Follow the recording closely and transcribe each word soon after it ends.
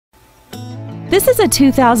This is a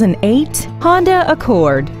 2008 Honda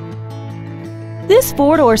Accord. This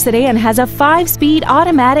four-door sedan has a 5-speed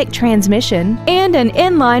automatic transmission and an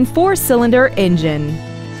inline 4-cylinder engine.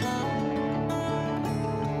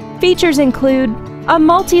 Features include a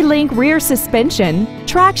multi-link rear suspension,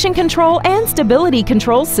 traction control and stability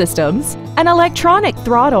control systems, an electronic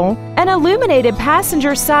throttle, an illuminated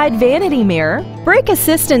passenger side vanity mirror, brake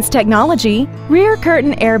assistance technology, rear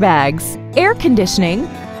curtain airbags, air conditioning,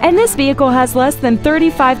 and this vehicle has less than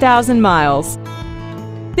 35,000 miles.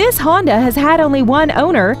 This Honda has had only one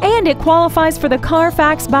owner and it qualifies for the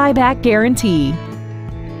Carfax buyback guarantee.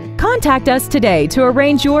 Contact us today to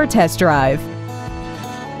arrange your test drive.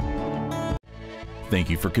 Thank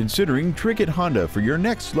you for considering Trickett Honda for your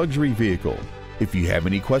next luxury vehicle. If you have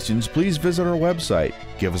any questions, please visit our website,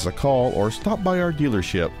 give us a call, or stop by our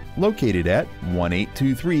dealership located at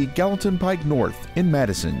 1823 Gallatin Pike North in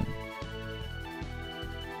Madison.